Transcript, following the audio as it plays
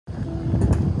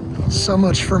So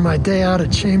much for my day out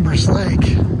at Chambers Lake.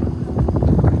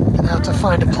 Gonna have to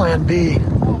find a plan B.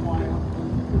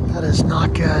 That is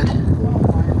not good.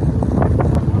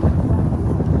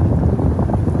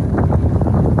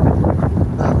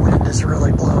 That wind is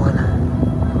really blowing.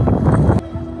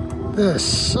 This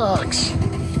sucks.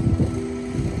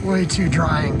 Way too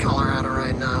dry in Colorado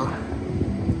right now.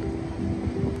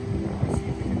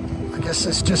 I guess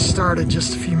this just started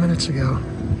just a few minutes ago.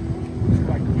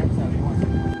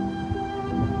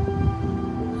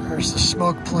 There's the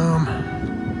smoke plume.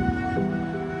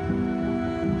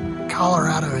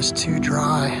 Colorado is too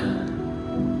dry.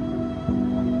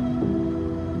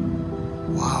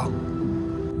 Wow.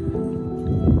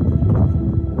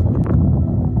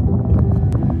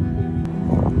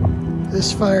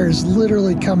 This fire is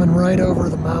literally coming right over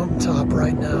the mountaintop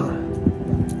right now.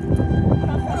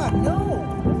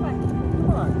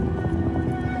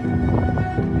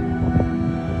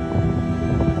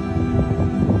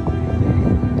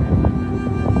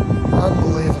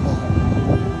 Unbelievable.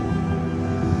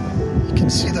 You can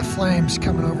see the flames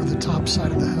coming over the top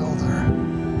side of the hill there.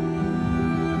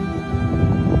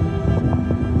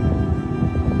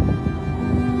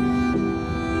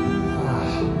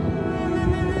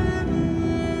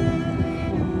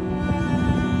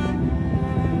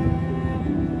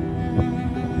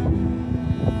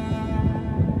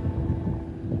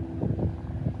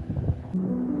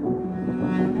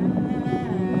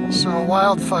 So a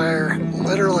wildfire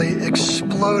literally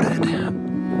exploded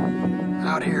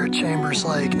out here at Chambers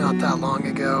Lake not that long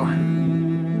ago.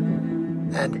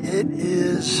 And it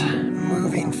is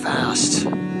moving fast.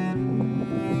 I'm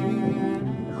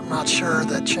not sure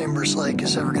that Chambers Lake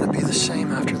is ever going to be the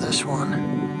same after this one.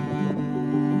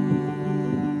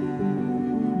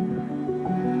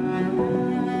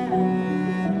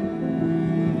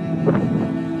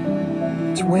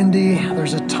 It's windy.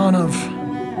 There's a ton of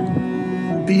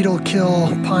beetle kill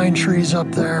pine trees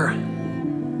up there,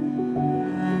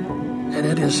 and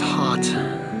it is hot.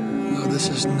 Oh, this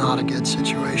is not a good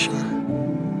situation.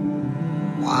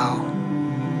 Wow.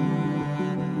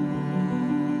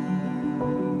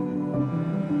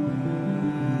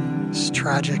 It's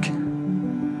tragic.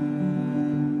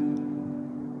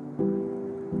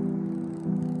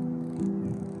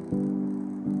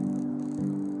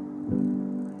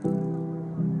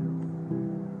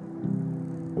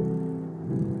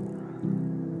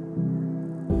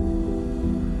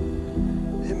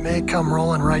 May come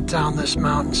rolling right down this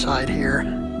mountainside here.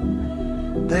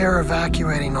 They are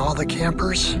evacuating all the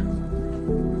campers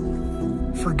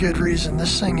for good reason.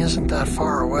 This thing isn't that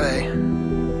far away.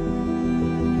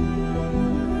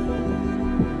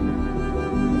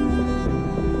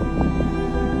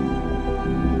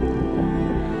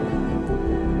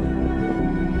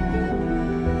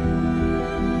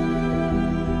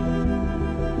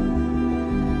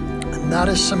 That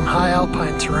is some high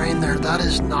alpine terrain there. That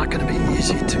is not going to be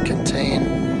easy to contain.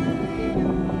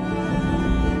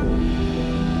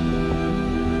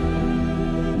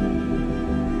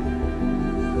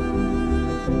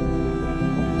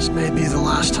 This may be the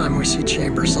last time we see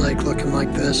Chambers Lake looking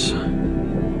like this. You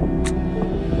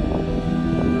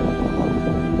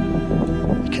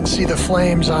can see the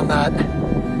flames on that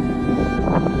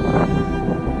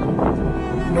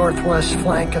northwest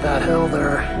flank of that hill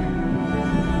there.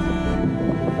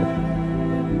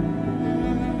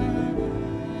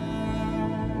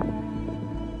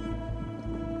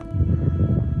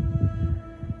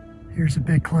 Here's a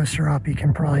bit closer up, you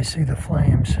can probably see the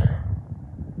flames.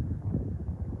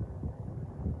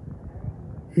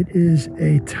 It is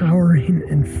a towering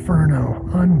inferno,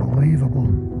 unbelievable.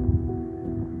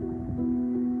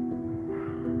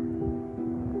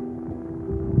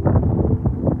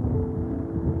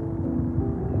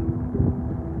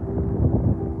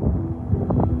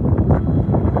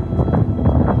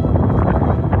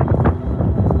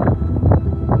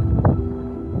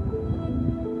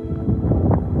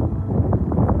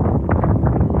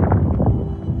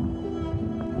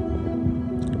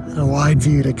 A wide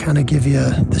view to kind of give you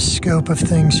the scope of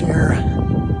things here.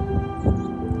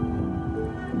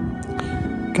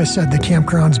 Like I said, the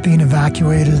campground's being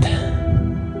evacuated.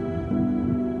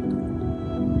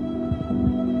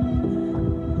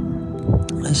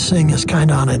 This thing is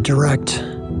kind of on a direct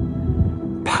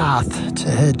path to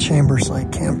hit Chambers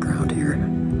Lake Campground here.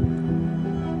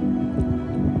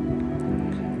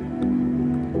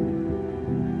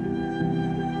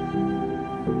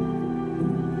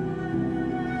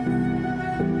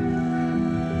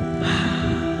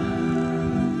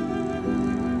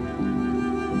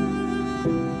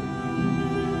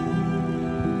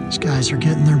 These guys are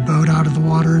getting their boat out of the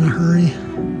water in a hurry.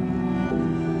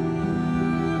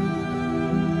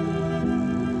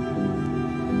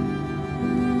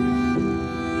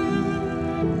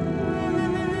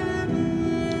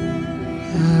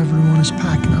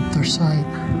 other site.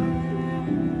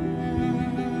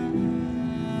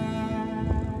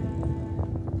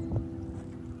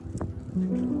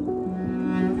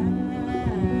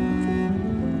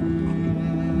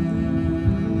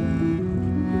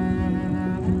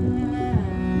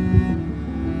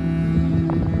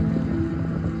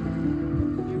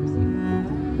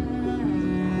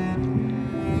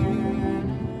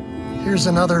 Here's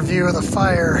another view of the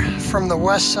fire from the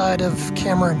west side of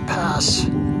Cameron Pass.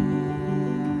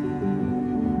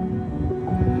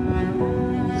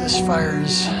 This fire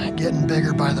is getting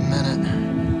bigger by the minute.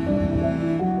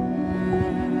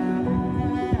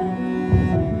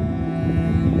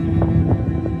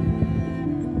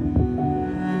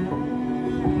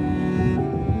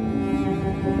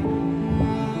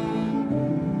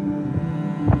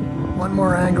 One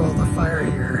more angle of the fire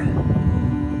here.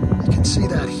 You can see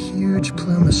that huge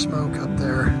plume of smoke up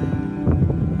there.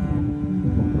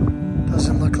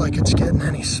 Doesn't look like it's getting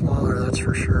any smaller, that's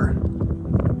for sure.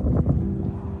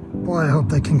 Boy, I hope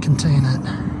they can contain it.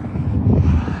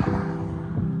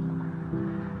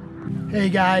 Hey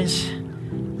guys,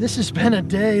 this has been a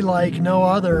day like no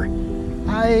other.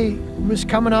 I was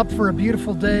coming up for a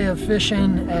beautiful day of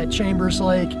fishing at Chambers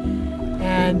Lake,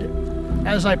 and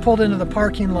as I pulled into the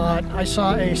parking lot, I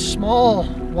saw a small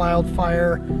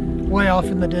wildfire way off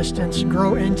in the distance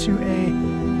grow into a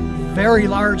very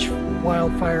large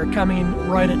wildfire coming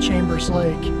right at Chambers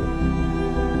Lake.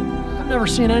 I've never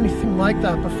seen anything like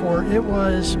that before. It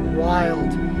was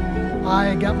wild.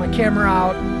 I got my camera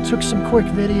out, took some quick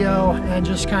video, and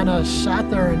just kind of sat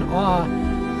there in awe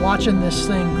watching this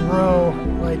thing grow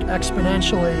like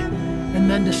exponentially, and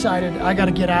then decided I got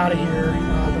to get out of here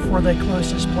before they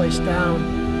close this place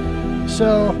down.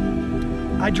 So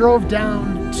I drove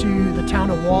down to the town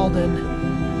of Walden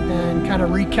and kind of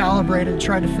recalibrated,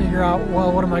 tried to figure out,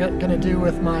 well, what am I going to do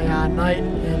with my night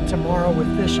and tomorrow with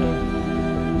fishing.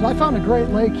 So I found a great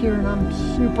lake here and I'm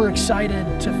super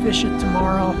excited to fish it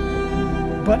tomorrow,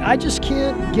 but I just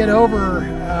can't get over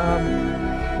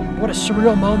what a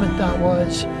surreal moment that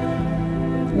was,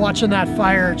 watching that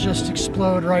fire just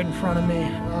explode right in front of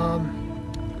me.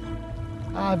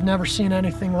 I've never seen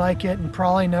anything like it and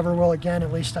probably never will again,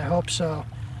 at least I hope so.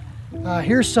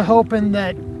 Here's to hoping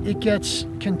that it gets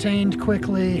contained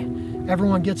quickly,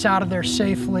 everyone gets out of there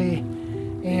safely,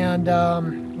 and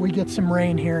we get some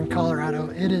rain here in Colorado.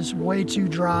 It is way too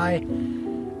dry.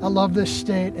 I love this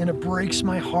state and it breaks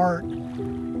my heart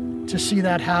to see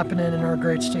that happening in our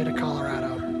great state of Colorado.